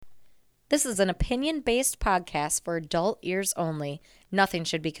This is an opinion-based podcast for adult ears only. Nothing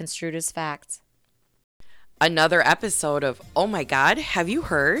should be construed as facts. Another episode of Oh My God, Have You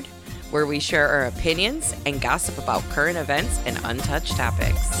Heard? Where we share our opinions and gossip about current events and untouched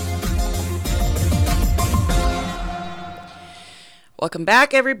topics. Welcome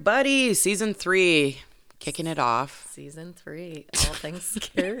back, everybody. Season 3, kicking it off. Season 3, all things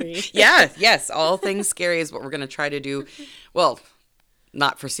scary. Yes, all things scary is what we're going to try to do. Well,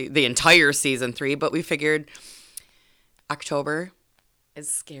 not for the entire season 3, but we figured October is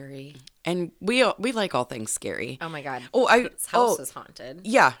scary. And we like all things scary. Oh my God. Oh, This house is haunted.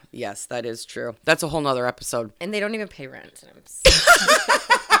 Yeah, yes, that is true. That's a whole nother episode. And they don't even pay rent.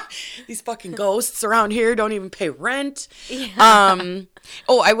 These fucking ghosts around here don't even pay rent. Yeah.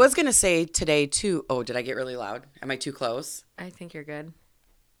 I was going to say today too. Oh, did I get really loud? Am I too close? I think you're good.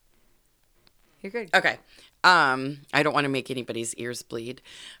 You're good. Okay. I don't want to make anybody's ears bleed.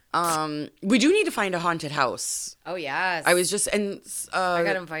 We do need to find a haunted house. Oh, yes. I was just, I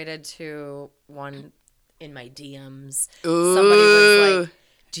got invited to one in my DMs. Ooh. Somebody was like,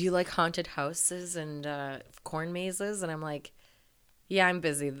 do you like haunted houses and corn mazes? And I'm like, yeah, I'm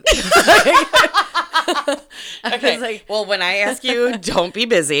busy. Okay. Like, well, when I ask you, don't be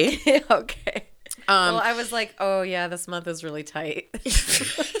busy. Okay. Well, I was like, oh, yeah, this month is really tight.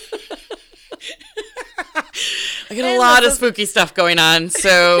 I got a lot of spooky stuff going on,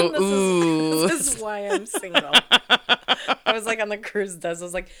 so this is why I'm single. I was like on the cruise desk. I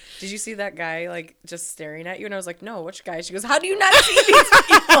was like, did you see that guy like just staring at you? And I was like, no, which guy? She goes, how do you not see these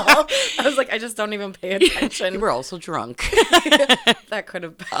people? I was like, I just don't even pay attention. You were also drunk. That could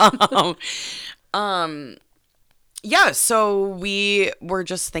have been. Yeah, so we were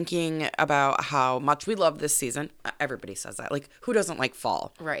just thinking about how much we love this season. Everybody says that. Like, who doesn't like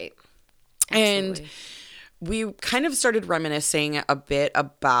fall? Right. Absolutely. And we kind of started reminiscing a bit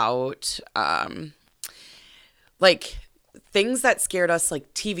about, like, things that scared us,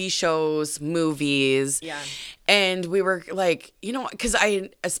 like TV shows, movies. Yeah. And we were like, because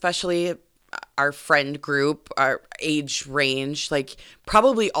especially our friend group, our age range, like,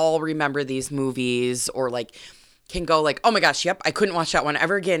 probably all remember these movies or, like, can go like, oh my gosh, yep, I couldn't watch that one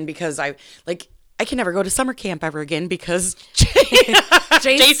ever again because I can never go to summer camp ever again because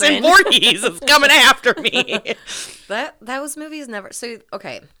Jason Voorhees is coming after me. That was movies never. So,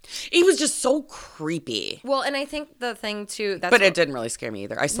 okay. He was just so creepy. Well, and I think the thing too, it didn't really scare me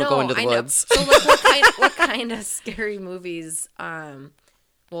either. I still go into the woods. So like what kind of scary movies,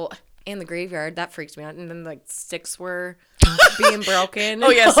 in the graveyard, that freaked me out. And then like sticks were being broken. Oh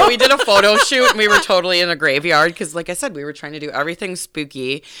yeah, so we did a photo shoot and we were totally in a graveyard because like I said, we were trying to do everything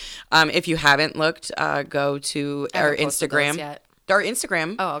spooky. If you haven't looked, go to our Instagram. Our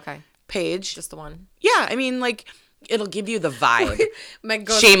Instagram page. Just the one. Yeah, I mean like it'll give you the vibe. Meg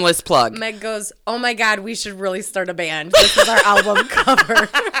goes, shameless plug. Meg goes, oh my God, we should really start a band. This is our album cover.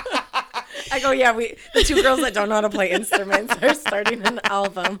 I go, yeah, the two girls that don't know how to play instruments are starting an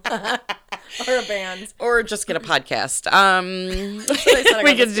album or a band. Or just get a podcast.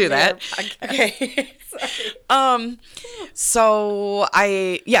 We can do that. Okay. So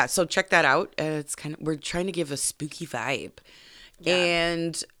check that out. It's we're trying to give a spooky vibe. Yeah.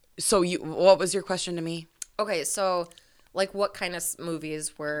 And so what was your question to me? Okay, so like what kind of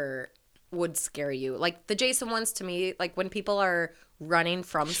movies would scare you? Like the Jason ones to me, like when people are running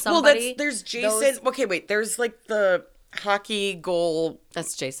from somebody. Well, there's Jason. Okay, wait. There's like the hockey goal.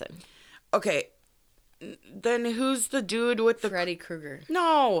 That's Jason. Okay. Then who's the dude with the Freddy Krueger?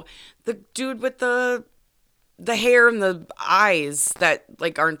 No, the dude with the hair and the eyes that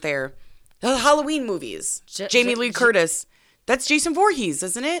like aren't there. The Halloween movies. Jamie Lee Curtis. That's Jason Voorhees,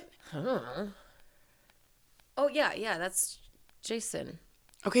 isn't it? I don't know. Oh yeah, that's Jason.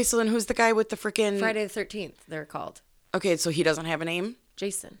 Okay, so then who's the guy with the freaking Friday the 13th? They're called. Okay, so he doesn't have a name?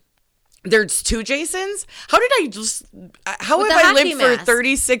 Jason. There's two Jasons? How have I lived for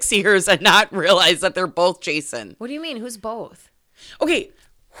 36 years and not realize that they're both Jason? What do you mean? Who's both? Okay,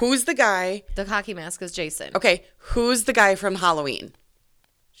 who's the guy? The hockey mask is Jason. Okay, who's the guy from Halloween?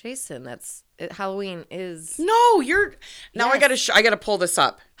 Jason, Halloween is... No, Now yes. I gotta pull this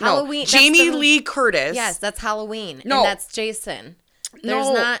up. Halloween. No, Jamie Lee Curtis. Yes, that's Halloween. No. And that's Jason.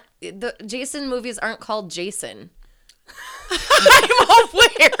 The Jason movies aren't called Jason. I'm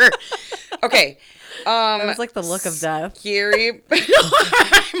aware. Okay. That was like the look of death. Scary.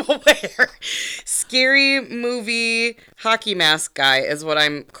 I'm aware. Scary movie hockey mask guy is what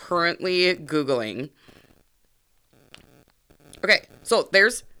I'm currently Googling. Okay, so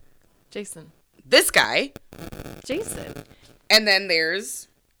there's Jason. This guy. Jason. And then there's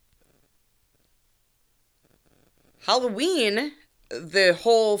Halloween the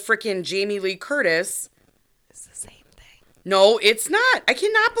whole freaking Jamie Lee Curtis. It's the same thing. No, it's not. I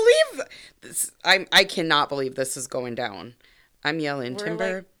cannot believe this. I cannot believe this is going down. I'm yelling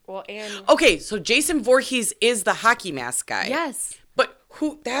timber. And okay, so Jason Voorhees is the hockey mask guy. yes. But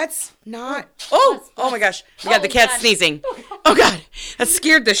who? That's not. Oh my gosh! We got the cat sneezing. Oh god, that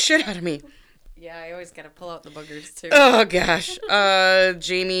scared the shit out of me. Yeah, I always gotta pull out the boogers too. Oh gosh.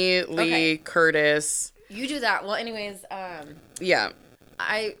 Jamie Lee Curtis. You do that. Well, anyways, Yeah.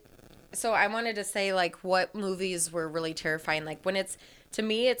 I wanted to say like what movies were really terrifying. Like when to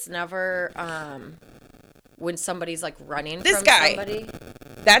me, it's never when somebody's like running This from guy. somebody.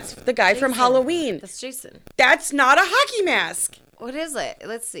 That's the guy from Halloween. That's Jason. That's not a hockey mask. What is it?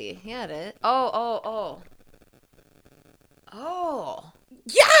 Let's see. Yeah, it is. Oh.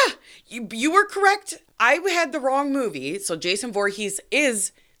 Yeah, you were correct. I had the wrong movie. So Jason Voorhees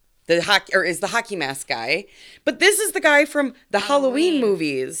is the hockey mask guy, but this is the guy from the Halloween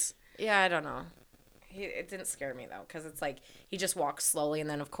movies. Yeah, I don't know. It didn't scare me though, because it's like he just walks slowly, and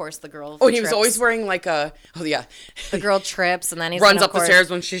then of course the girl. Oh, he was always wearing like a. Oh yeah. The girl trips, and then he runs up the stairs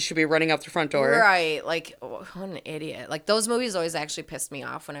when she should be running out the front door. Right, like what an idiot. Like those movies always actually pissed me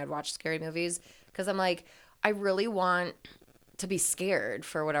off when I'd watch scary movies, because I'm like, I really want to be scared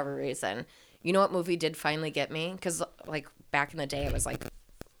for whatever reason. You know what movie did finally get me? Because like back in the day, I was like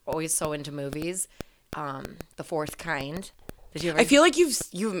always so into movies. The Fourth Kind. Did you ever? I feel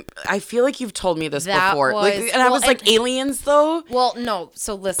like you've told me this before. Was, I was like aliens though. Well, no.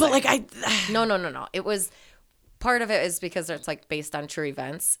 So listen. But like No. It was part of it is because it's like based on true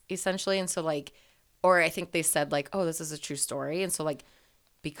events essentially, and so like, or I think they said like, oh, this is a true story, and so like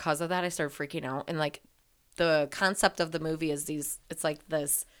because of that, I started freaking out, and like the concept of the movie is it's like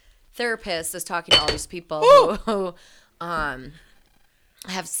this therapist is talking to all these people who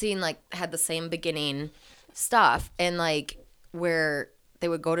have seen like had the same beginning stuff, and like where they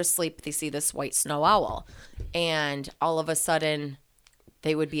would go to sleep, they see this white snow owl, and all of a sudden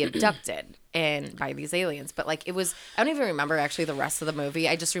they would be abducted and by these aliens. But like it was, I don't even remember actually the rest of the movie.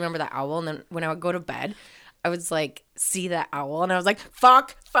 I just remember the owl, and then when I would go to bed, I would like see that owl, and I was like,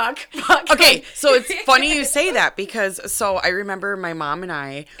 fuck. Okay, so it's funny you say that, because so I remember my mom and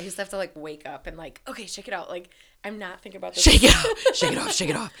I used to have to like wake up and like, okay, shake it out. Like I'm not thinking about this. Shake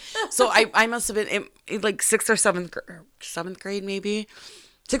it off. So I must have been in like 6th or 7th grade, maybe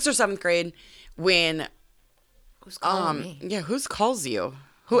 6th or 7th grade when. Who's calling me? Yeah, who calls you?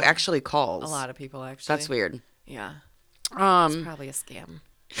 Who actually calls? A lot of people actually. That's weird. Yeah. It's probably a scam.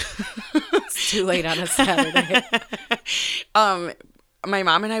 It's too late on a Saturday. My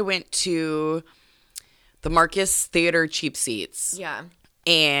mom and I went to the Marcus Theater Cheap Seats. Yeah.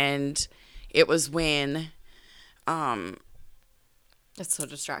 And it was when it's so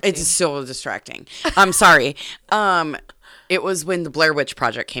distracting. It's so distracting. I'm sorry. It was when the Blair Witch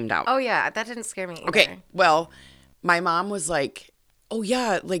Project came out. Oh yeah, that didn't scare me either. Okay. Well, my mom was like, "Oh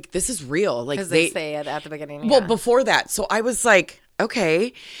yeah, like this is real." Like they say it at the beginning. Well, before that. So I was like,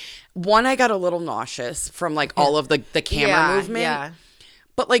 "Okay." One, I got a little nauseous from like all of the camera movement. Yeah.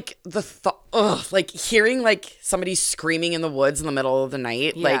 But like like hearing like somebody screaming in the woods in the middle of the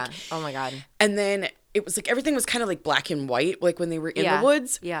night. Yeah. Like, oh my God. And then it was like everything was kind of like black and white, like when they were in the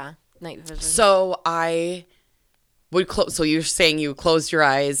woods. Yeah. Night vision. So I would close. So you're saying you closed your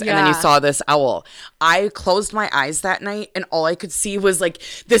eyes and then you saw this owl. I closed my eyes that night and all I could see was like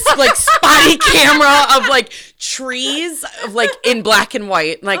this like spotty camera of like trees of like in black and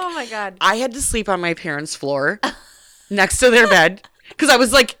white. Like, oh my God. I had to sleep on my parents' floor next to their bed because I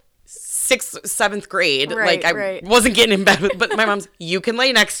was like 6th, 7th grade. Right, like I wasn't getting in bed with, but my mom's, you can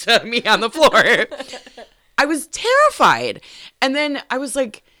lay next to me on the floor. I was terrified. And then I was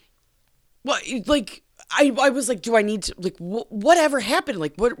like, what? Like, I was like, do I need to, like, whatever happened?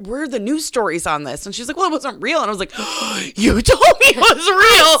 Like, what were the news stories on this? And she's like, well, it wasn't real. And I was like, oh, you told me it was real.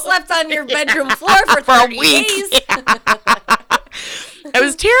 I slept on your bedroom floor for 30 days. Yeah. I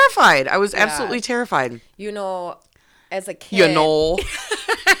was terrified. I was absolutely terrified. You know, as a kid. You know.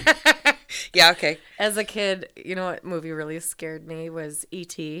 Yeah, okay. As a kid, you know what movie really scared me was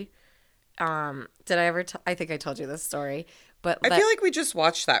E.T. Did I ever, I think I told you this story. But I feel like we just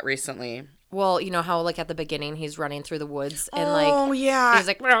watched that recently. Well, you know how, like, at the beginning, he's running through the woods and, like... Oh, yeah. He's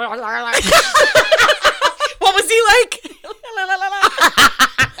like... What was he like?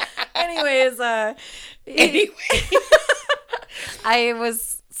 Anyways, I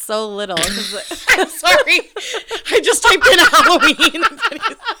was so little. I'm sorry. I just typed in Halloween.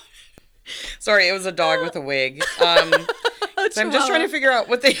 Sorry, it was a dog with a wig. So I'm just trying to figure out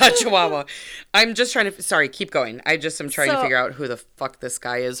what the Chihuahua. I'm just trying to. Sorry, keep going. I'm trying to figure out who the fuck this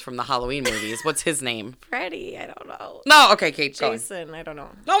guy is from the Halloween movies. What's his name? Freddy. I don't know. No. Okay, Kate. Jason. I don't know.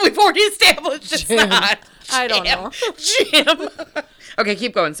 No, we've already established it's not. I don't know. Jim. Okay,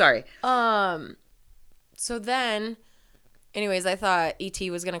 keep going. Sorry. So then, anyways, I thought E.T.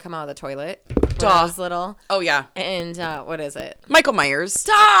 was gonna come out of the toilet. Duh. When I was little. Oh yeah. And what is it? Michael Myers.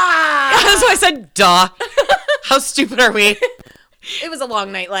 Duh! That's why I said duh. How stupid are we? It was a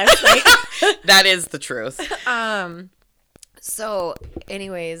long night last night. That is the truth. So,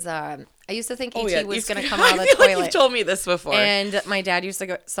 anyways, I used to think E.T. was going to come I out of the feel toilet. like you've told me this before. And my dad used to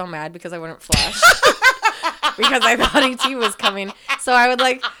get so mad because I wouldn't flush. Because I thought E.T. was coming. So I would,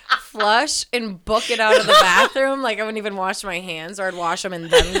 like, flush and book it out of the bathroom. Like, I wouldn't even wash my hands, or I'd wash them and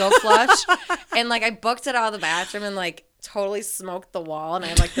then go flush. And, like, I booked it out of the bathroom and, like, totally smoked the wall, and I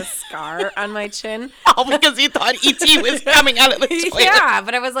had, like, this scar on my chin. Oh, because you thought E.T. was coming out of the toilet. Yeah,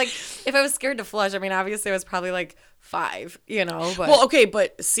 but I was, like, if I was scared to flush, I mean, obviously I was probably, like, 5, you know. But Well, okay,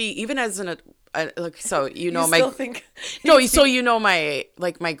 but see, even as look, so you know you my still think no, so you know my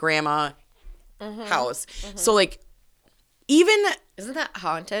my grandma house. So like even isn't that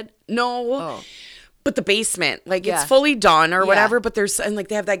haunted? no, Oh. but the basement, like Yeah. it's fully done or Yeah. whatever. But there's and like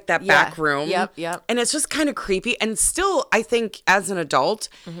they have like that Yeah. back room. Yep. And it's just kind of creepy. And still, I think as an adult,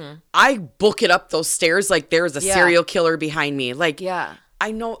 I book it up those stairs like there's a Yeah. serial killer behind me. Like Yeah.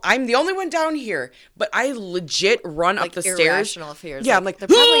 I know I'm the only one down here, but I legit run Like up the stairs. irrational fears. Yeah, I'm like, there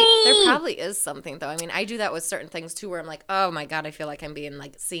probably is something though. I mean, I do that with certain things too, where I'm like, oh my god, I feel like I'm being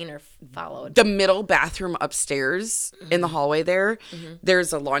like seen or followed. The middle bathroom upstairs in the hallway there,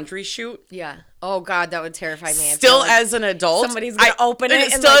 there's a laundry chute. Yeah. Oh god, that would terrify me. I feel Still, like as an adult, somebody's gonna open it.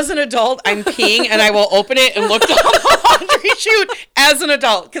 And still, like, as an adult, I'm peeing and I will open it and look down the laundry chute as an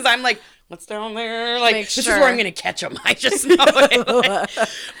adult because I'm like, what's down there? Like, Make this is sure. where I'm going to catch them. I just know it.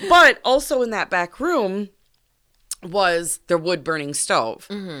 But also in that back room was the wood burning stove.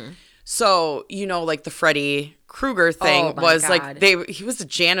 So, you know, like the Freddy Krueger thing Oh, my was God. like he was a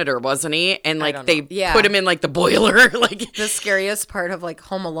janitor, wasn't he? And like don't they know. Yeah. put him in like the boiler. Like the scariest part of like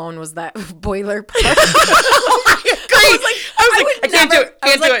Home Alone was that boiler part. I can't do it.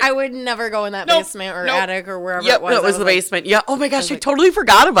 Can't do it. I would never go in that Nope. basement or Nope. attic or wherever Yep, it was. it was the like, basement. Yeah. Oh my gosh, I like, totally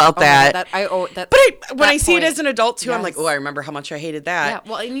forgot about oh my that. God, that. But when that I see it point. as an adult too, I'm like, Yes. oh, I remember how much I hated that. Yeah,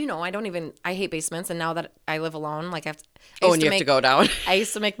 well, and you know, I hate basements, and now that I live alone, like I Oh, and you have to go down. I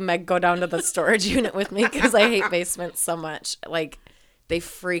used to make Meg go down to the storage unit with me because I hate basements so much. Like, they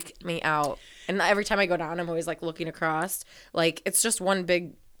freak me out. And every time I go down, I'm always like looking across. Like, it's just one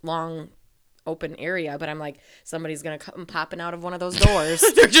big, long, open area, but I'm like, somebody's gonna come popping out of one of those doors.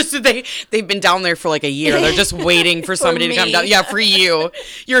 They've been down there for like a year. They're just waiting for somebody to come me. down. Yeah, for you.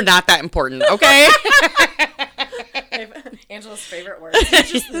 You're not that important, okay? Angela's favorite word.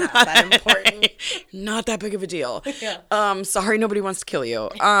 It's just not that important. Not that big of a deal. Yeah. Sorry, nobody wants to kill you.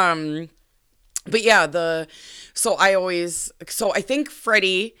 But yeah, so I think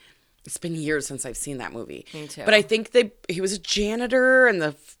Freddy. It's been years since I've seen that movie. Me too. But I think he was a janitor, and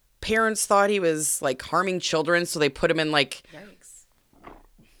the parents thought he was like harming children, so they put him in like Yikes.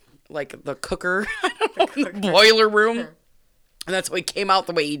 like the cooker, I don't know, boiler room, and that's why he came out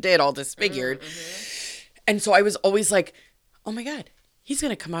the way he did, all disfigured. And so I was always like, oh my god, he's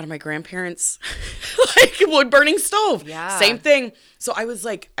gonna come out of my grandparents' like wood burning stove. Yeah. Same thing. So I was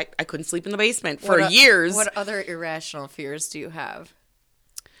like, I couldn't sleep in the basement for years. What other irrational fears do you have?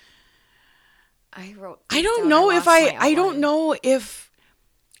 I don't know if I don't know if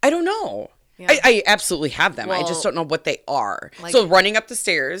I don't know. Yeah. I absolutely have them. I just Well, don't know what they are. like- So running up the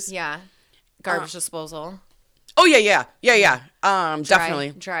stairs. Yeah. Garbage disposal. Oh yeah.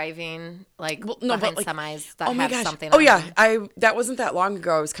 Definitely. Driving, like, No, behind but like, semis that oh my have gosh. something Oh on yeah. them. That wasn't that long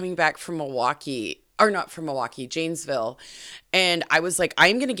ago. I was coming back from Milwaukee, or not from Milwaukee, Janesville, and I was like,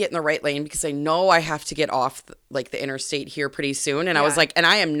 I'm gonna get in the right lane because I know I have to get off the interstate here pretty soon. And I was Yeah. like, and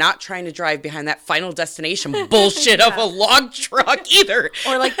I am not trying to drive behind that Final Destination bullshit of a log truck either.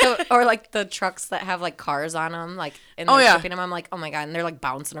 Or like the trucks that have like cars on them, like, and Oh, they're yeah. shipping them. I'm like, oh my god, and they're like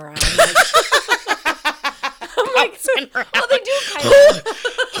bouncing around. Like, I'm like, well, they do kind of.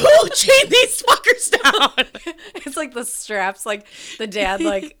 Who chained these fuckers down? It's like the straps, like the dad,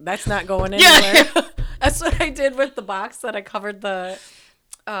 like, that's not going anywhere. Yeah. That's what I did with the box that I covered the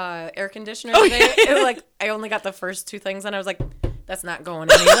air conditioner Oh, today. yeah. It was like, I only got the first 2 things, and I was like, that's not going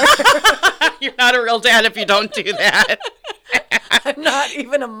anywhere. You're not a real dad if you don't do that. I'm not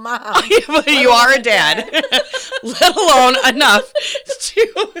even a mom. But you are a dad, let alone enough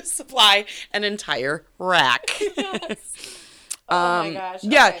to supply an entire rack. Yes. Oh my gosh.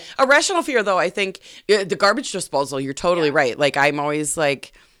 Yeah, Okay. irrational fear though. I think the garbage disposal. You're totally right. Like I'm always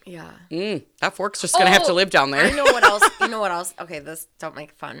like, Yeah. that fork's just gonna have to live down there. I know what else. You know what else? Okay, this don't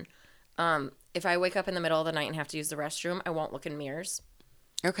make fun. If I wake up in the middle of the night and have to use the restroom, I won't look in mirrors.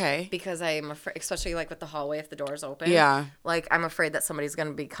 Okay. Because I'm afraid, especially like with the hallway, if the door's open. Yeah. Like I'm afraid that somebody's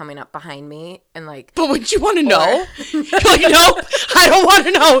gonna be coming up behind me and like. But wouldn't you want to know? You're like, no, I don't want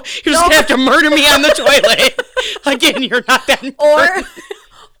to know. You're just gonna have to murder me on the toilet. Again, you're not that important.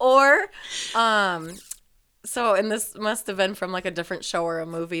 So, and this must have been from like a different show or a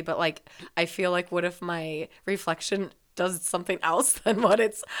movie, but like I feel like, what if my reflection does something else than what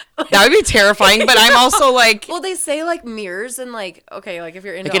it's like? That would be terrifying, but I'm also like, Well, they say like mirrors and like, okay, like if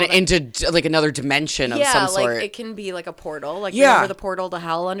you're into like into like another dimension of some sort. like it can be like a portal. Like Yeah. remember the portal to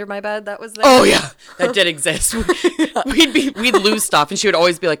hell under my bed that was there? Oh yeah, that did exist. We'd lose stuff, and she would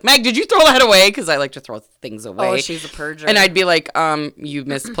always be like, "Meg, did you throw that away?" Because I like to throw things away. Oh, she's a purger. And I'd be like, "You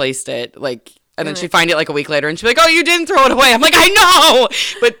misplaced it." Like, and then she'd find it like a week later, and she'd be like, "Oh, you didn't throw it away." I'm like, "I know,"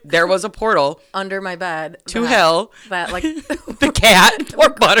 but there was a portal under my bed to hell. That like the cat, poor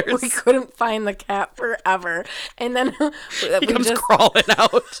Butters, we couldn't find the cat forever, and then he comes crawling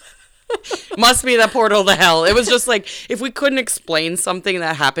out. Must be the portal to hell. It was just like, if we couldn't explain something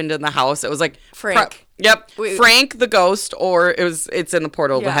that happened in the house, it was like Frank. Frank the ghost, or it's in the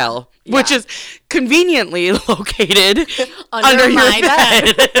portal to hell, Yeah. which is conveniently located under your my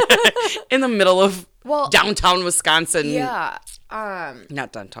bed. In the middle of downtown Wisconsin. Yeah.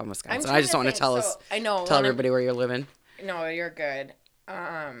 Not downtown Wisconsin. I just don't want to tell everybody where you're living. No, you're good.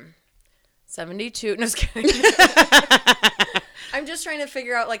 72. No, just kidding. I'm just trying to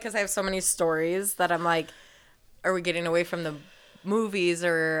figure out, like, because I have so many stories that I'm like, are we getting away from the movies,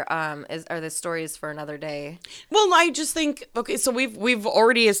 or are the stories for another day? Well, I just think, okay, so we've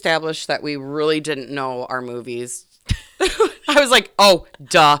already established that we really didn't know our movies. I was like, oh,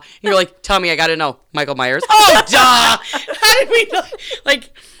 duh. You're like, tell me, I gotta know. Michael Myers. Oh, duh. How did we know? Like,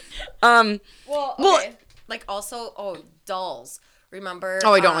 well, like also, dolls. Remember?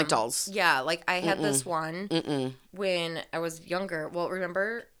 Oh, I don't like dolls. Yeah, like I had this one when I was younger. Well,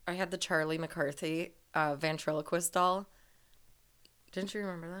 remember I had the Charlie McCarthy ventriloquist doll. Didn't you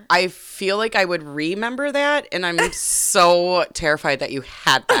remember that? I feel like I would remember that, and I'm so terrified that you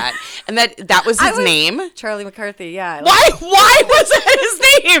had that, and that was his name. Charlie McCarthy. Yeah. Why was that his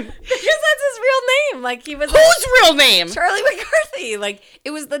name? Because that's his real name. Like he was. Whose real name? Charlie McCarthy. Like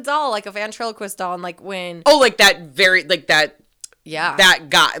it was the doll, like a ventriloquist doll, and like when. Oh, like that. Yeah.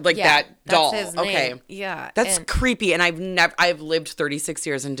 That guy, like that doll. That's his name. Okay. Yeah. That's creepy, and I've lived 36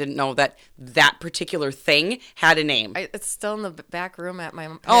 years and didn't know that particular thing had a name. It's still in the back room at my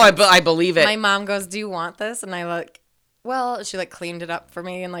parents'. Oh, I believe it. My mom goes, "Do you want this?" And I like, well, she like cleaned it up for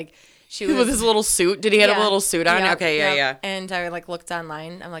me, and like she was with his little suit. Did he have a little suit on? Yeah, Okay, yeah. And I like looked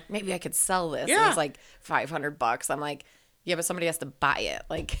online. I'm like, maybe I could sell this. Yeah. It was like $500. I'm like, yeah, but somebody has to buy it.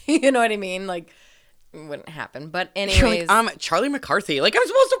 Like, you know what I mean? Like. It wouldn't happen, but anyways, like, Charlie McCarthy. Like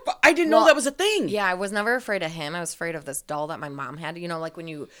I didn't know that was a thing. Yeah, I was never afraid of him. I was afraid of this doll that my mom had. You know, like when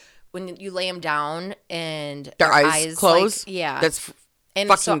you lay them down and their eyes close. Like, yeah, that's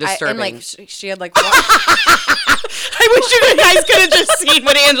fucking disturbing. and like she had like. I wish you guys could have just seen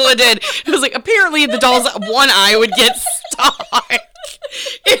what Angela did. It was like, apparently the doll's one eye would get stuck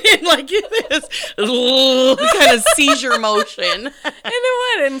in like this kind of seizure motion. And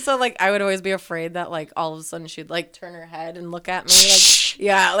it would. And so like I would always be afraid that like all of a sudden she'd like turn her head and look at me. Like,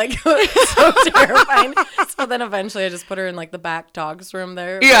 yeah, like it was so terrifying. So then eventually I just put her in like the back dog's room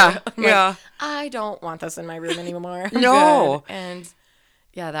there. Yeah. I'm like, I don't want this in my room anymore. No. Good. And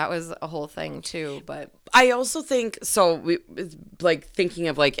yeah, that was a whole thing too. But I also think so. We like thinking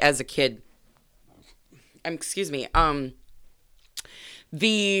of like as a kid. Excuse me.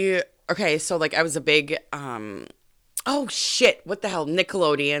 Okay, so like I was a big oh shit, what the hell,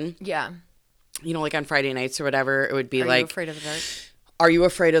 Nickelodeon. Yeah. You know, like on Friday nights or whatever, it would be Are like, you afraid of the dark? Are you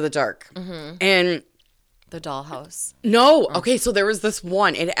afraid of the dark? Mm-hmm. And the dollhouse. No, okay, so there was this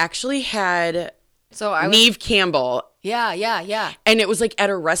one. It actually had Neve Campbell. Yeah. And it was like at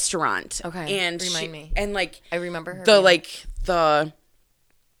a restaurant. Okay. And remind me. And like I remember her.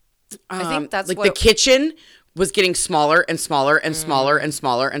 I think that's like the kitchen was getting smaller and smaller and smaller and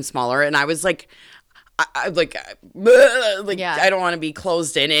smaller and smaller, and I was like, I don't want to be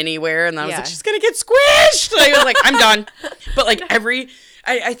closed in anywhere, and I was like, she's gonna get squished. And I was like, I'm done. But like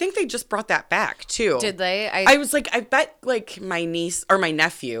I think they just brought that back too. Did they? I was like, I bet like my niece or my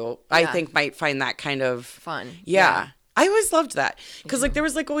nephew, I think might find that kind of fun. Yeah. I always loved that because like there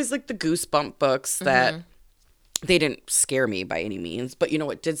was like always like the Goosebump books that they didn't scare me by any means, but you know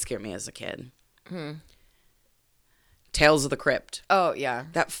what did scare me as a kid? Tales of the Crypt. Oh, yeah.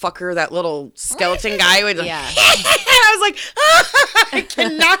 That fucker, that little skeleton guy would Yeah. I was like, I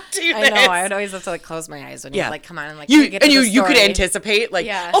cannot do this. I know. I would always have to like close my eyes when you like come on and like you get to the you could story. anticipate like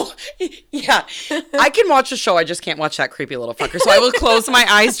oh yeah. I can watch a show, I just can't watch that creepy little fucker. So I will close my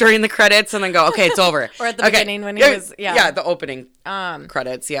eyes during the credits and then go, okay, it's over. Or at the beginning when he was the opening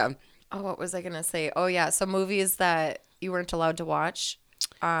credits. Yeah. Oh, what was I gonna say? Oh yeah, so movies that you weren't allowed to watch.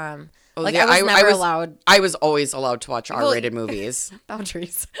 Like I was never allowed. I was always allowed to watch R-rated movies.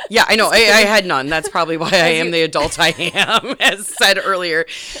 Boundaries. Yeah, I know. I had none. That's probably why I am the adult I am, as said earlier.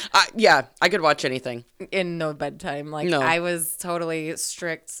 Yeah, I could watch anything. In no bedtime. Like No. I was totally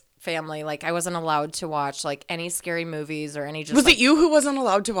strict family. Like I wasn't allowed to watch like any scary movies or any. Just Was it you who wasn't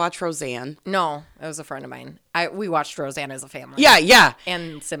allowed to watch Roseanne? No, it was a friend of mine. We watched Roseanne as a family. Yeah.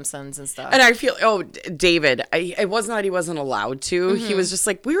 And Simpsons and stuff. And I feel, David, it was not he wasn't allowed to. Mm-hmm. He was just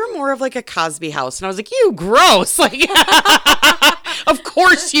like, we were more of like a Cosby house. And I was like, you gross. Like, of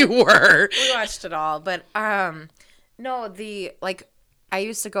course you were. We watched it all. But, no, I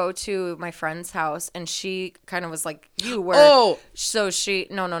used to go to my friend's house and she kind of was like, you were. Oh. So she,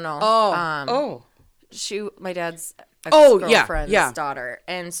 no. My dad's ex-girlfriend's daughter.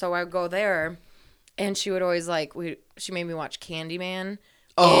 And so I would go there. And she would always she made me watch Candyman.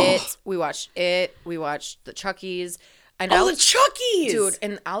 Oh. We watched the Chuckies. And the Chuckies! Dude,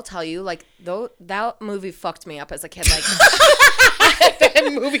 and I'll tell you, that movie fucked me up as a kid. Like,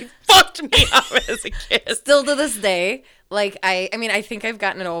 that movie fucked me up as a kid. Still to this day, I think I've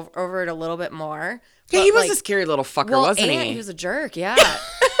gotten over it a little bit more. Yeah, he was a scary little fucker, wasn't he? He was a jerk, yeah.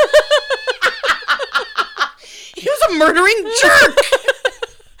 He was a murdering jerk.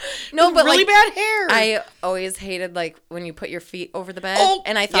 No, but really bad hair. I always hated when you put your feet over the bed,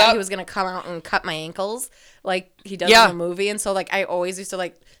 and I thought he was gonna come out and cut my ankles like he does in the movie, and so I always used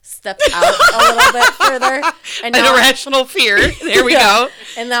to step out a little bit further. And an irrational fear. There we go.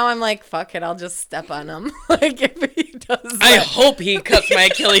 And now I'm like, fuck it, I'll just step on him. If he does. I hope he cuts my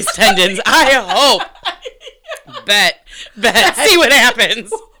Achilles tendons. I hope. Bet. See what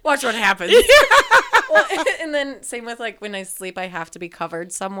happens. Watch what happens. Well, and then same with when I sleep, I have to be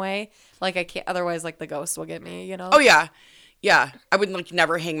covered some way. I can't, otherwise the ghost will get me, Oh yeah. I would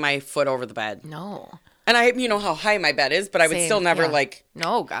never hang my foot over the bed. No. And I, how high my bed is, but I would still never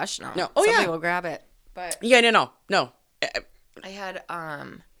No, gosh, no. No. Oh Somebody will grab it. But yeah, no. I had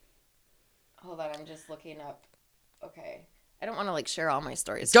hold on, I'm just looking up. Okay. I don't want to share all my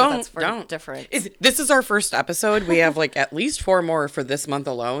stories. Don't. Different. This is our first episode. We have at least 4 more for this month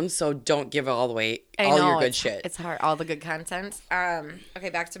alone. So don't give all the way all your good shit. It's hard. All the good content.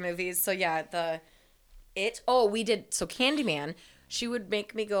 Okay, back to movies. So yeah, we did. So Candyman. She would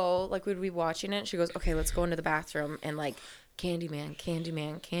make me go we'd be watching it. She goes, okay, let's go into the bathroom and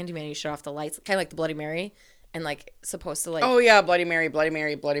Candyman. You shut off the lights, kind of like the Bloody Mary. And supposed to oh yeah, Bloody Mary, Bloody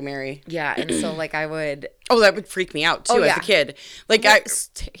Mary, Bloody Mary. Yeah, and so I would. Oh, that would freak me out too as a kid.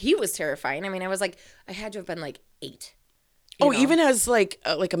 He was terrifying. I mean, I was I had to have been 8. Even as a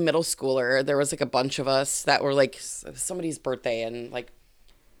middle schooler, there was a bunch of us that were somebody's birthday and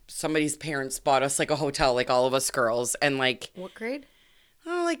somebody's parents bought us a hotel, all of us girls, and what grade?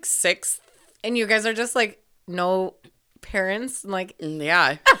 Oh, 6th. And you guys are just no parents, and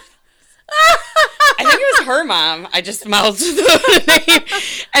yeah. I think it was her mom. I just mouthed the name.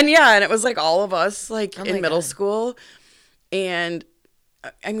 And yeah, it was all of us in middle school. And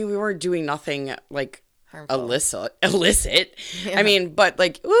I mean, we weren't doing nothing illicit. Yeah. I mean, but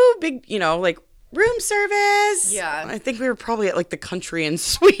big, room service. Yeah. I think we were probably at the Country Inn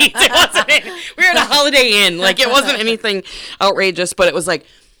Suite. It wasn't we were at a Holiday Inn. It wasn't anything outrageous, but it was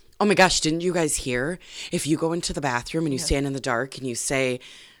oh my gosh, didn't you guys hear? If you go into the bathroom and you stand in the dark and you say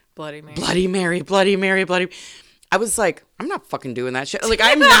Bloody Mary. Bloody Mary, Bloody Mary, Bloody. I was I'm not fucking doing that shit.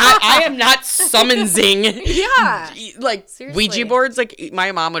 I am not summoning. Yeah. Seriously. Ouija boards.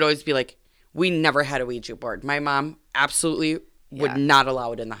 My mom would always be we never had a Ouija board. My mom absolutely would not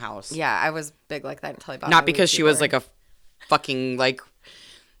allow it in the house. Yeah, I was big like that until I bought not because she was a fucking I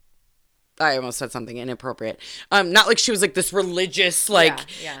almost said something inappropriate. Not she was this religious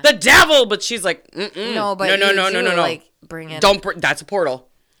the devil, but she's no, but no. Bring it. That's a portal.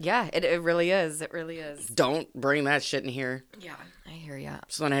 Yeah, it really is. It really is. Don't bring that shit in here. Yeah, I hear ya.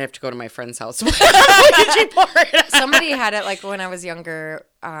 So then I have to go to my friend's house. Somebody had it when I was younger.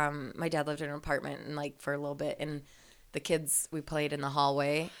 My dad lived in an apartment and for a little bit, and the kids, we played in the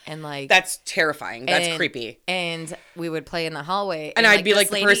hallway, and like That's terrifying. That's creepy. And we would play in the hallway, and I'd be like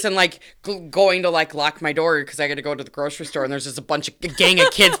the person like going to like lock my door because I got to go to the grocery store, and there's just a gang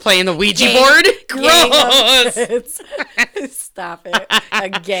of kids playing the Ouija board. Gross. Stop it. A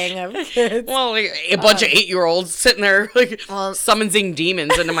gang of kids. Well, like, a bunch of 8-year-olds sitting there like summoning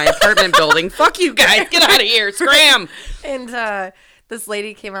demons into my apartment building. Fuck you guys. Get out of here. Scram. And this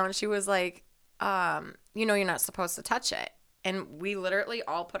lady came out and she was like, you're not supposed to touch it. And we literally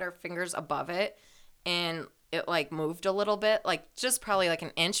all put our fingers above it, and it like moved a little bit, like just probably like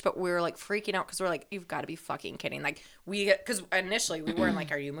an inch, but we were like freaking out because we're like, you've got to be fucking kidding. Like because initially we weren't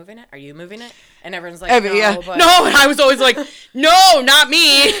like, are you moving it? Are you moving it? And everyone's like, no. Yeah. But... No, and I was always like, no, not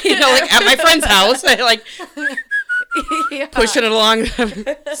me. Like at my friend's house, I like pushing it along,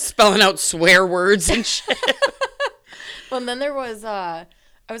 spelling out swear words and shit. Well, and then there was, I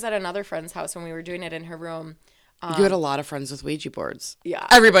was at another friend's house when we were doing it in her room. You had a lot of friends with Ouija boards. Yeah.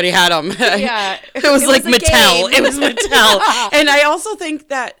 Everybody had them. Yeah. It was like Mattel. Game. It was Mattel. Yeah. And I also think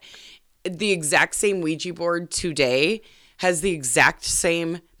that the exact same Ouija board today has the exact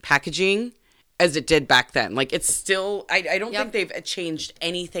same packaging as it did back then. Like, it's still, I don't think they've changed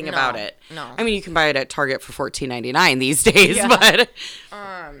anything about it. No. I mean, you can buy it at Target for $14.99 these days, but.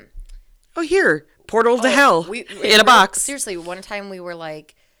 Oh, here. Portal to Hell in a box. Seriously, one time we were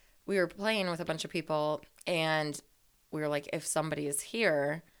playing with a bunch of people, and we were like, if somebody is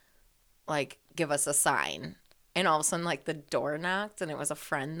here, like, give us a sign. And all of a sudden, like, the door knocked, and it was a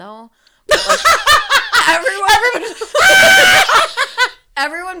friend, though. But, like,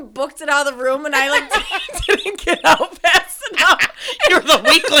 everyone booked it out of the room, and I, like, didn't get out fast enough. You're the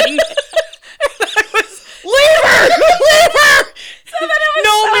weakling. Leave her! Leave her!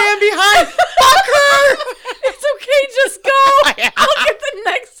 No man behind. Fuck her! It's okay, just go. I'll get the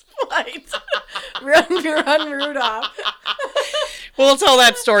next flight. Run, Rudolph. We'll tell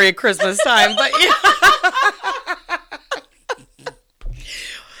that story at Christmas time, but yeah.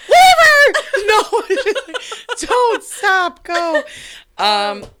 Leave her! No, don't stop. Go.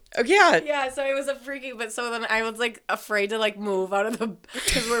 Yeah. Yeah, so it was a freaky, but so then I was like afraid to like move out of the,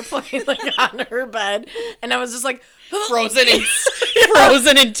 because we're playing like on her bed, and I was just like frozen in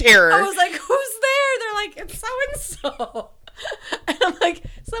terror. I was like, who's there? They're like, it's so and so, and I'm like,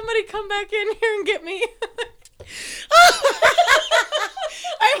 somebody come back in here and get me.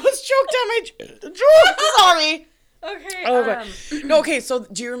 I almost choked on my joke. Sorry. Okay. Oh, no. Okay. So,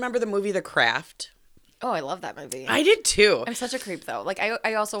 do you remember the movie The Craft? Oh, I love that movie. I did too. I'm such a creep though. Like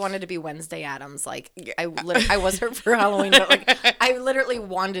I also wanted to be Wednesday Addams. Like I was her for Halloween, but like I literally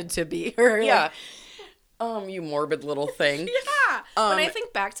wanted to be her. Yeah. You morbid little thing. Yeah. When I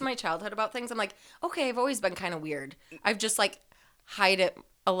think back to my childhood about things, I'm like, okay, I've always been kind of weird. I've just like hide it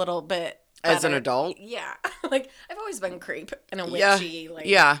a little bit better. As an adult. Yeah. Like I've always been creep and a witchy. Yeah. Like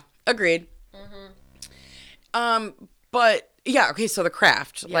yeah. Agreed. But. Yeah, okay, so The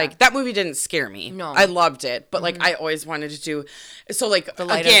Craft. Yeah. Like, that movie didn't scare me. No. I loved it, but, like, I always wanted to do... So, like, The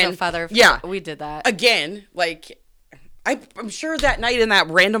Light again... as a Feather. Yeah. We did that. Again, like... I'm sure that night in that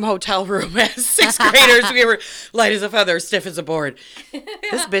random hotel room as 6th graders, we were light as a feather, stiff as a board. Yeah.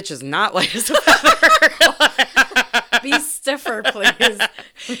 This bitch is not light as a feather. Be stiffer, please.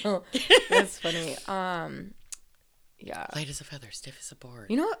 No, that's funny. Yeah. Light as a feather, stiff as a board.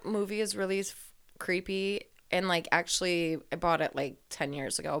 You know what movie is really creepy? And, like, actually, I bought it, like, 10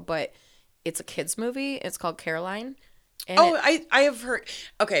 years ago. But it's a kid's movie. It's called Caroline. And I have heard.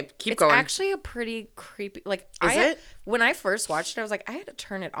 Okay, keep going. It's actually a pretty creepy. Like, is it? When I first watched it, I was like, I had to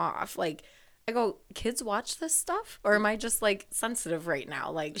turn it off. Like, I go, kids watch this stuff? Or am I just, like, sensitive right now?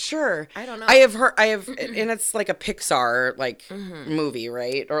 Like, sure. I don't know. I have, and it's like a Pixar, like, movie,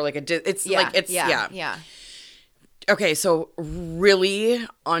 right? Or, like, yeah. Okay, so really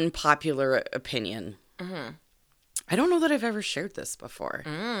unpopular opinion. I don't know that I've ever shared this before.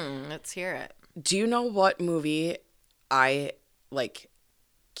 Let's hear it. Do you know what movie I, like,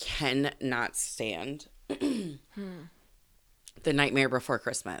 cannot stand? The Nightmare Before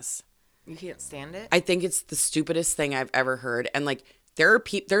Christmas. You can't stand it? I think it's the stupidest thing I've ever heard. And, like,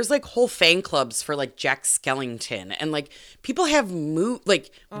 there's, like, whole fan clubs for, like, Jack Skellington. And, like, people have,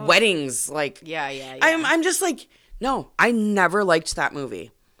 weddings, like... Yeah. I'm just, like, no, I never liked that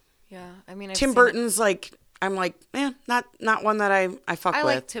movie. Yeah, I mean, Tim Burton's like, I'm like, not one that I fuck with. I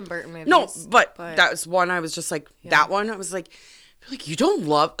like Tim Burton movies. No, but that was one I was just like, that one, I was like, you don't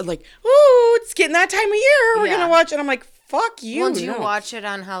love, like, ooh, it's getting that time of year, we're going to watch it. I'm like, fuck you. Well, do you watch it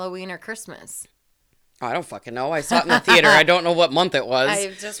on Halloween or Christmas? I don't fucking know. I saw it in the theater. I don't know what month it was.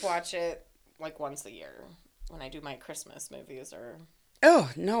 I just watch it like once a year when I do my Christmas movies or...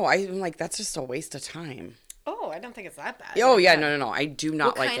 Oh, no, I'm like, that's just a waste of time. Oh, I don't think it's that bad. Oh yeah, no. I do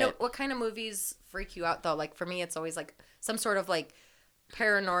not like it. What kind of movies freak you out though? Like for me, it's always like some sort of like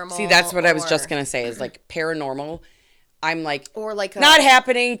paranormal. See, that's what I was just gonna say. Is like paranormal. I'm like, or like not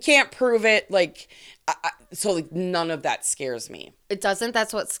happening. Can't prove it. Like, so like none of that scares me. It doesn't.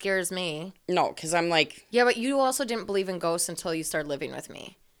 That's what scares me. No, because I'm like, yeah, but you also didn't believe in ghosts until you started living with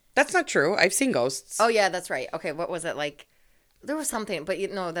me. That's not true. I've seen ghosts. Oh yeah, that's right. Okay, what was it like? There was something, but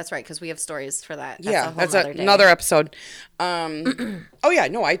no, that's right, because we have stories for that. That's another episode. Oh yeah,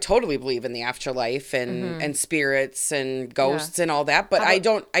 no, I totally believe in the afterlife and spirits and ghosts and all that, but I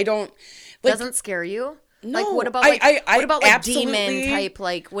don't. Like, doesn't scare you? No, like what about like demon type,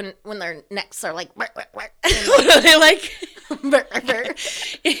 like when their necks are like they like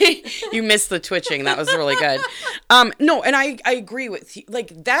you missed the twitching. That was really good. No, and I agree with you.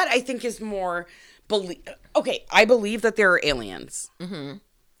 Like that I think is more okay, I believe that there are aliens. Mm-hmm.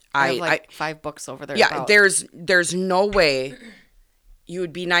 I have like 5 books over there. Yeah, there's no way you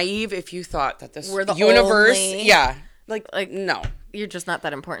would be naive if you thought that this we're the universe. Only... Yeah, like no, you're just not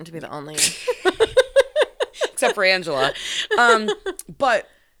that important to be the only. Except for Angela, but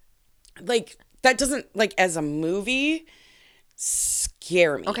like that doesn't like as a movie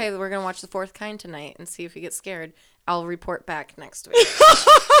scare me. Okay, we're gonna watch The Fourth Kind tonight and see if you get scared. I'll report back next week.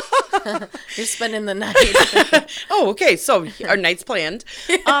 You're spending the night. Oh, okay. So our night's planned.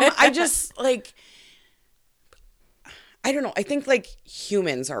 I just like, I don't know. I think like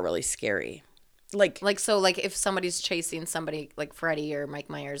humans are really scary. Like if somebody's chasing somebody like Freddy or Mike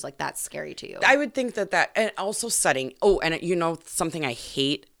Myers, like that's scary to you. I would think that, and also setting. Oh, and you know something I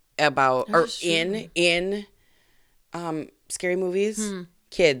hate about in scary movies,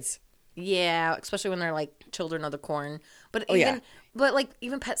 kids. Yeah, especially when they're like Children of the Corn. But even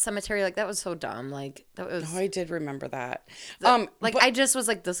Pet Sematary, like that was so dumb. Like that was. Oh, I did remember that. I just was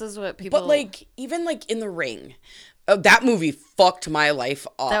like, this is what people. But like even like in The Ring, that movie fucked my life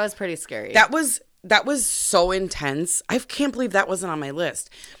up. That was pretty scary. That was so intense. I can't believe that wasn't on my list.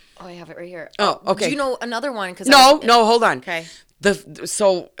 Oh, I have it right here. Oh, okay. Do you know another one? No, hold on. Okay.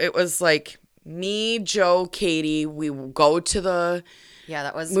 So it was like me, Joe, Katie. We go to the. Yeah,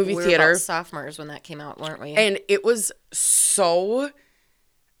 that was movie theater. Sophomores when that came out, weren't we? And it was so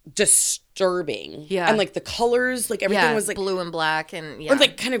disturbing. Yeah. And like the colors, like everything was like blue and black and or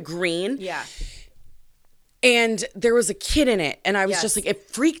like kind of green. Yeah. And there was a kid in it, and I was just like, it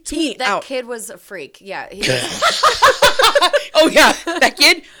freaked me out. That kid was a freak. Yeah. Oh yeah, that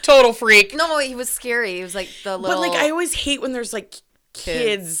kid, total freak. No, he was scary. He was like the little. But like, I always hate when there's like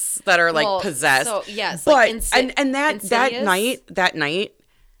kids that are like possessed. So yes, but like and that night,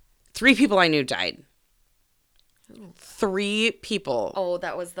 3 people I knew died. 3 people. Oh,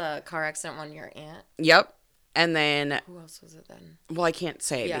 that was the car accident one, your aunt. Yep. And then who else was it then? Well, I can't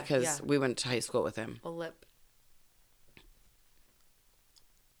say because we went to high school with him. A lip.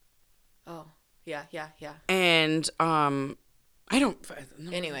 Oh, yeah. And I don't.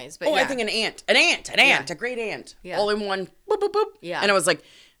 Anyways, but I think an aunt, a great aunt, all in one. Boop, boop, boop. Yeah, and I was like,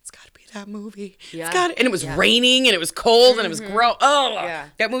 it's got to be that movie. Yeah, it's got, and it was raining, and it was cold, and it was gross. Oh, yeah,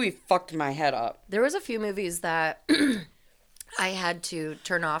 that movie fucked my head up. There was a few movies that I had to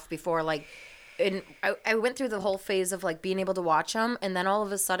turn off before, like. And I went through the whole phase of like being able to watch them, and then all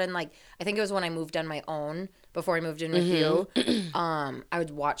of a sudden, like I think it was when I moved on my own before I moved in with you. I would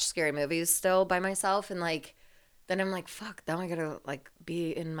watch scary movies still by myself, and like then I'm like, fuck, now I gotta like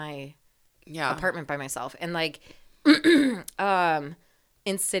be in my apartment by myself, and like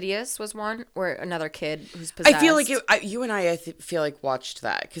Insidious was one where another kid who's possessed. I feel like you and I feel like watched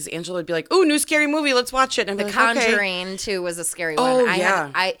that because Angela would be like, "Ooh, new scary movie, let's watch it." And The Conjuring too was a scary one. Oh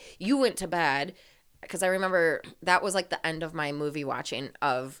yeah. You went to bed because I remember that was like the end of my movie watching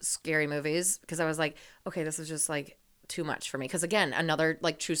of scary movies because I was like, okay, this is just like too much for me. Because again, another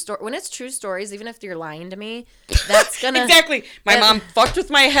like true story. When it's true stories, even if you're lying to me, that's gonna exactly. My mom fucked with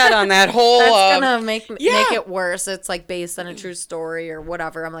my head on that whole. That's gonna make it worse. It's like based on a true story or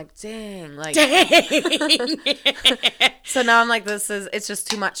whatever. I'm like, dang. So now I'm like, it's just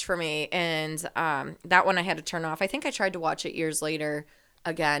too much for me. And that one I had to turn off. I think I tried to watch it years later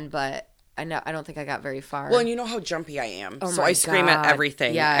again, but I don't think I got very far. Well, and you know how jumpy I am, so I scream at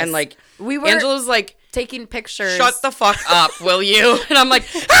everything. Yes. And like Angela's like taking pictures. Shut the fuck up, will you? And I'm like,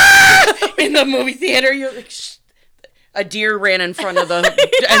 ah! In the movie theater, you're like, shh. A deer ran in front of the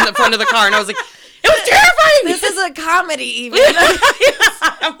car, and I was like, it was terrifying. This is a comedy, even.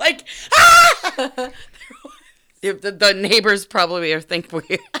 I'm like, ah! The neighbors probably think we're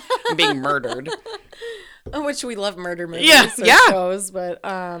being murdered. Which we love murder movies. Yeah. Shows, but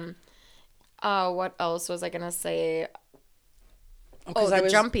what else was I gonna say? Oh, the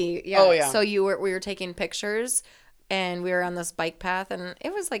jumpy. Yeah. Oh, yeah. So we were taking pictures, and we were on this bike path, and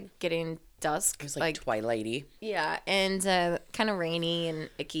it was like getting dusk. It was like twilighty. Yeah, and kind of rainy and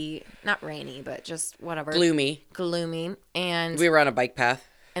icky. Not rainy, but just whatever. Gloomy. And we were on a bike path.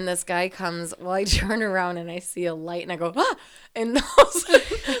 And this guy comes, well, I turn around and I see a light and I go, ah! And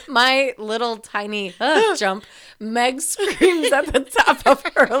my little tiny jump, Meg screams at the top of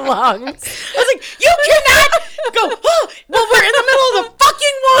her lungs. I was like, you cannot go, well, we're in the middle of the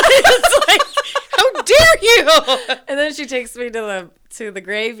fucking woods. Like, how dare you? And then she takes me to the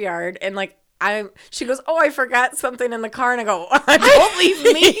graveyard and like, she goes, oh, I forgot something in the car. And I go, don't leave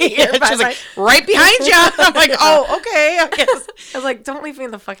me here. She's like, right behind you. I'm like, oh, okay. I guess. I was like, don't leave me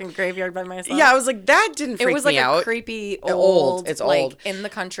in the fucking graveyard by myself. Yeah, I was like, that didn't freak me out. It was like a creepy old. It's like, old. In the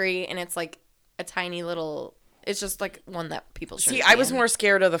country. And it's like a tiny little, it's just like one that people should see. I was more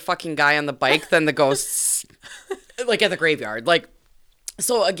scared of the fucking guy on the bike than the ghosts like at the graveyard. Like,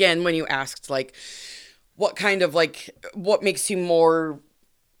 so again, when you asked like, what kind of like, what makes you more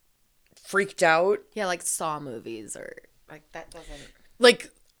freaked out? Yeah, like Saw movies or like that doesn't like.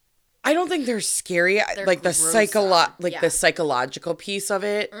 I don't think they're scary. They're like the the psychological piece of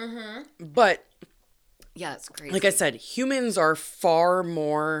it. Mm-hmm. But yeah, it's crazy. Like I said, humans are far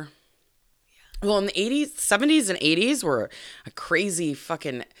more. Well, in the 80s, 70s, and 80s were a crazy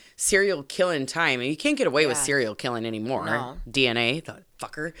fucking serial killing time. And you can't get away with serial killing anymore. No. DNA, the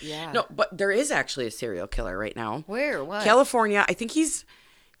fucker. Yeah. No, but there is actually a serial killer right now. Where? What? California. I think he's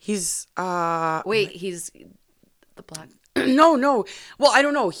Wait, he's the black. No. Well, I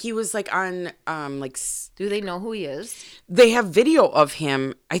don't know. He was like on like. Do they know who he is? They have video of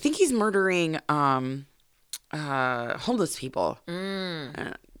him. I think he's murdering homeless people.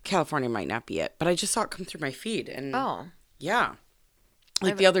 California might not be it, but I just saw it come through my feed, and yeah,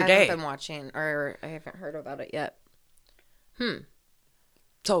 like the other day. I haven't been watching, or I haven't heard about it yet.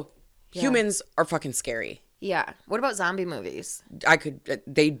 So humans are fucking scary. Yeah. What about zombie movies?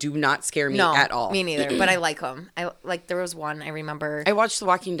 They do not scare me at all. Me neither, but I like them. There was one I remember. I watched The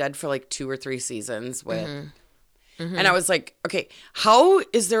Walking Dead for like 2 or 3 seasons with, and I was like, okay, how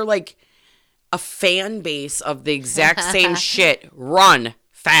is there like a fan base of the exact same shit run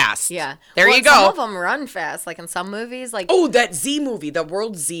fast? Yeah. There you go. Some of them run fast, like in some movies. Like that Z movie, the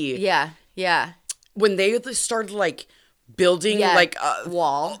World Z. Yeah. When they started like building like a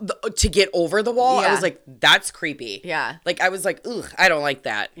wall to get over the wall, I was like, that's creepy. Yeah. Like I was like, ugh, I don't like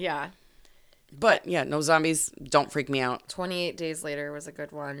that. Yeah. But yeah, no zombies don't freak me out. 28 Days Later was a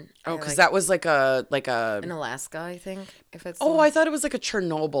good one. Oh, because that was like a in Alaska, I think. If it's I thought it was like a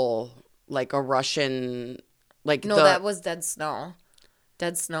Chernobyl, like a Russian, like no, that was Dead Snow.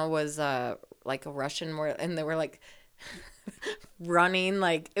 Dead Snow was like a Russian and they were like running,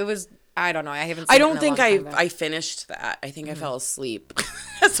 like it was. I don't know. I haven't. Seen I don't it think I finished that. I think I fell asleep,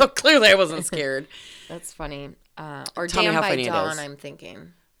 so clearly I wasn't scared. That's funny. Or Tell Damn me how by funny Dawn. it is. I'm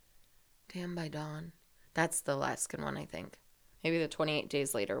thinking. Damn by Dawn. That's the Alaskan one, I think. Maybe the 28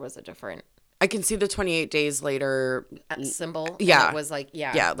 Days Later was a different. I can see the 28 Days later symbol. Yeah, it was like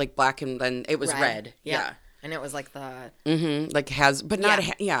like black, and then it was red. Yeah. And it was like the like has, but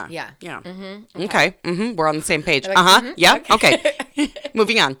not yeah. Okay. We're on the same page. Like, Yeah. Okay.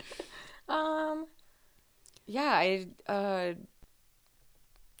 Moving on. Yeah,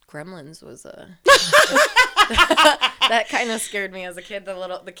 Gremlins was that kind of scared me as a kid.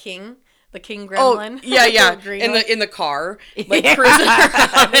 The king gremlin. Oh, yeah. The in the car, like cruising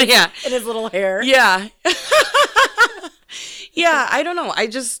around. Yeah. In his little hair. Yeah. Yeah, I don't know. I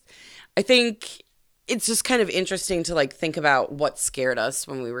think it's just kind of interesting to like think about what scared us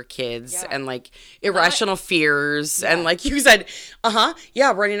when we were kids and like irrational fears and like you said,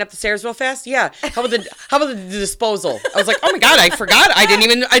 running up the stairs real fast. Yeah. How about the disposal? I was like, oh my God, I forgot. I didn't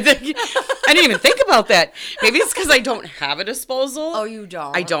even think about that. Maybe it's because I don't have a disposal. Oh, you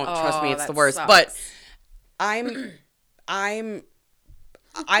don't? I don't. Trust me, it's the worst. Sucks. But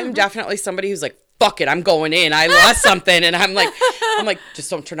I'm definitely somebody who's like, fuck it, I'm going in. I lost something, and I'm like, just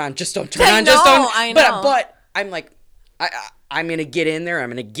don't turn on, just don't turn on, just don't. I know. But I'm like, I'm gonna get in there.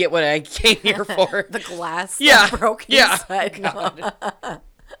 I'm gonna get what I came here for. The glass, broke God. inside. I'm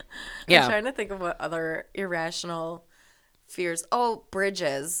trying to think of what other irrational fears. Oh,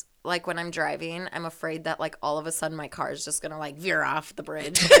 bridges. Like when I'm driving, I'm afraid that like all of a sudden my car is just gonna like veer off the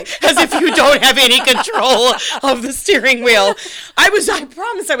bridge. Like, as if you don't have any control of the steering wheel. I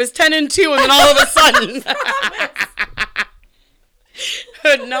promise I was 10 and 2, and then all of a sudden.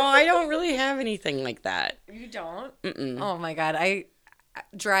 No, I don't really have anything like that. You don't? Oh my God.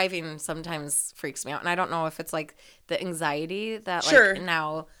 Driving sometimes freaks me out, and I don't know if it's like the anxiety that like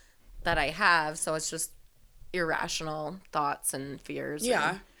now that I have, so it's just irrational thoughts and fears. Yeah.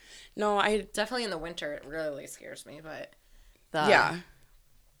 And No, I definitely in the winter it really scares me, but yeah.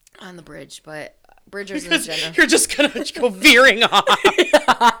 on the bridge, but bridges in general. You're just gonna go veering off.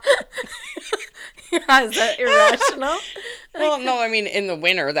 Yeah, is that irrational? Well, no, I mean in the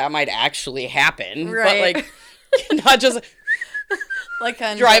winter that might actually happen, Right. but like not just Like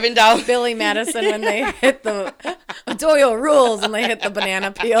on driving down Billy Madison when they hit the Doyle rules and they hit the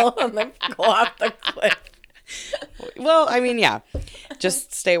banana peel and they go off the cliff. Well, I mean, yeah.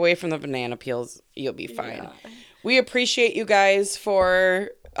 Just stay away from the banana peels. You'll be fine. Yeah. We appreciate you guys for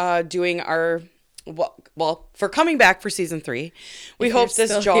doing our well, for coming back for season 3. We If hope you're this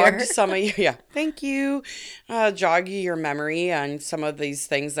still jogged here. some of you. Yeah, thank you. Jog your memory on some of these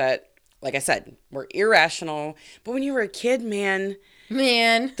things that, like I said, were irrational. But when you were a kid, man,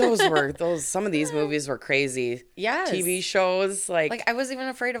 some of these movies were crazy. Yes. TV shows Like I was even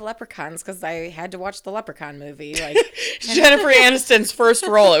afraid of leprechauns because I had to watch the Leprechaun movie. Like, Jennifer Aniston's first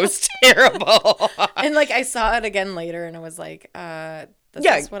role. It was terrible. and like I saw it again later, and I was like, "This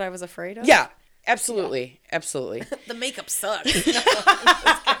Yeah. is what I was afraid of." Yeah, absolutely, absolutely. The makeup sucks.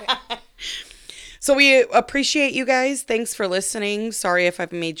 So we appreciate you guys. Thanks for listening. Sorry if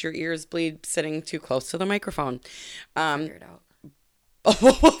I've made your ears bleed sitting too close to the microphone. Figure it out.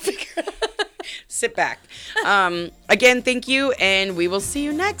 We'll figure it out. Sit back. Again, thank you, and we will see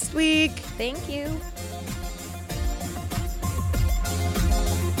you next week. Thank you.